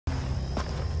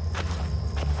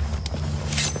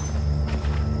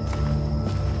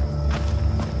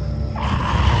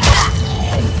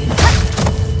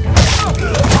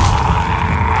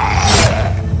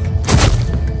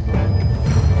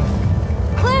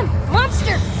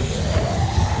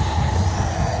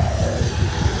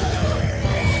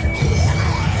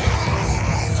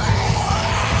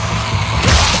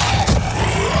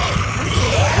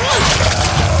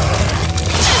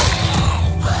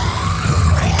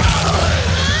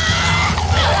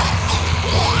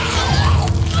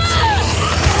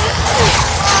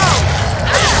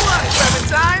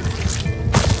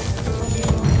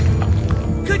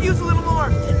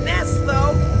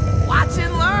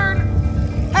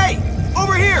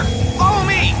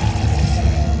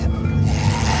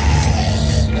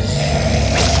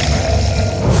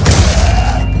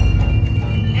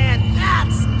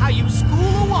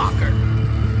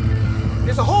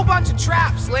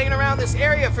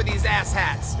for these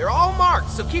asshats. They're all marked,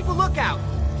 so keep a lookout.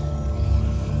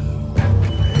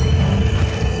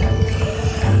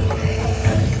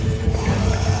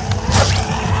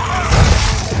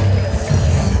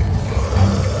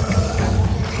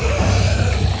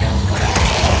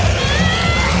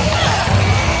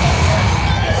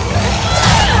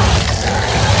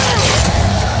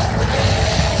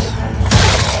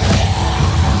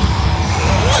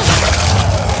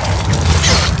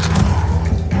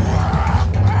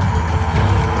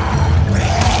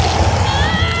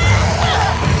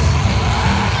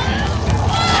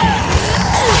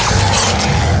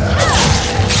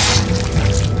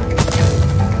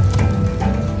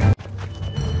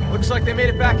 Like they made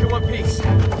it back in one piece.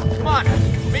 Come on,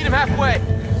 meet him halfway.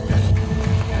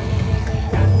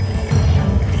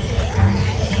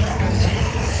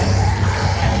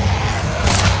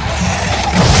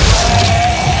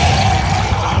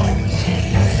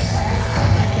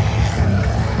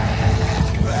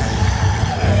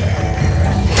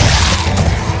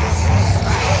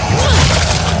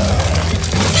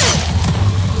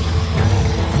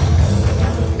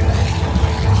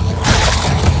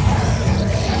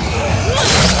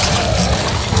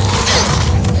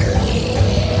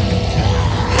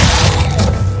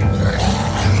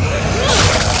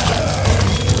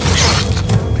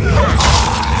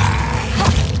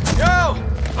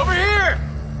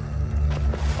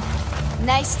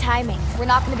 Nice timing. We're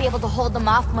not going to be able to hold them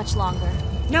off much longer.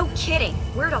 No kidding.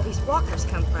 Where'd all these walkers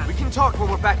come from? We can talk when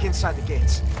we're back inside the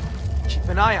gates. Keep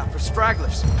an eye out for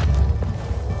stragglers.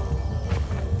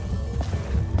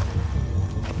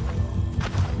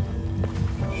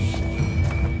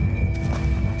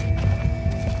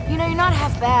 You know, you're not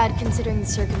half bad, considering the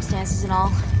circumstances and all.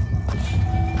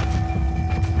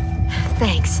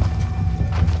 Thanks.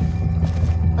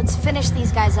 Let's finish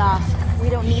these guys off. We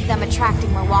don't need them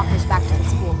attracting more walkers back to the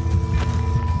school.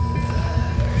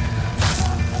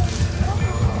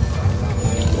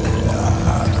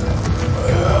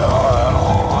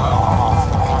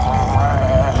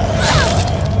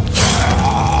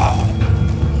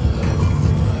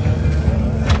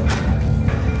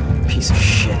 Piece of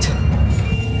shit.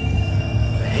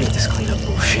 I hate this cleanup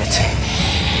bullshit.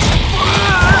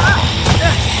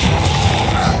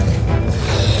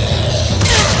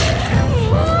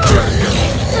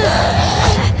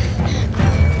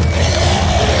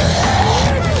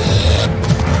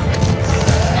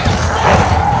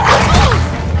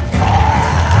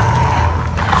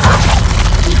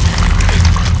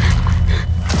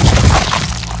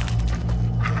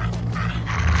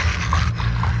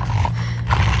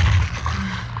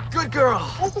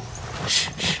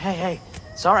 Hey,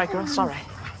 it's all right, girl, it's all right.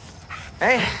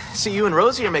 Hey, see you and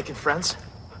Rosie are making friends.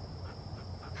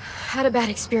 Had a bad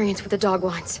experience with the dog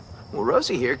once. Well,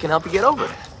 Rosie here can help you get over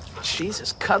it. She's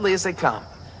as cuddly as they come.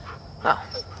 Oh,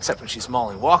 except when she's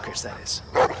mauling walkers, that is.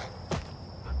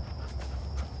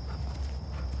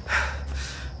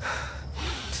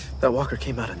 That walker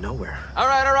came out of nowhere. All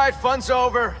right, fun's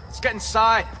over. Let's get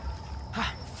inside.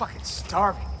 I'm fucking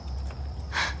starving.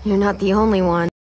 You're not the only one.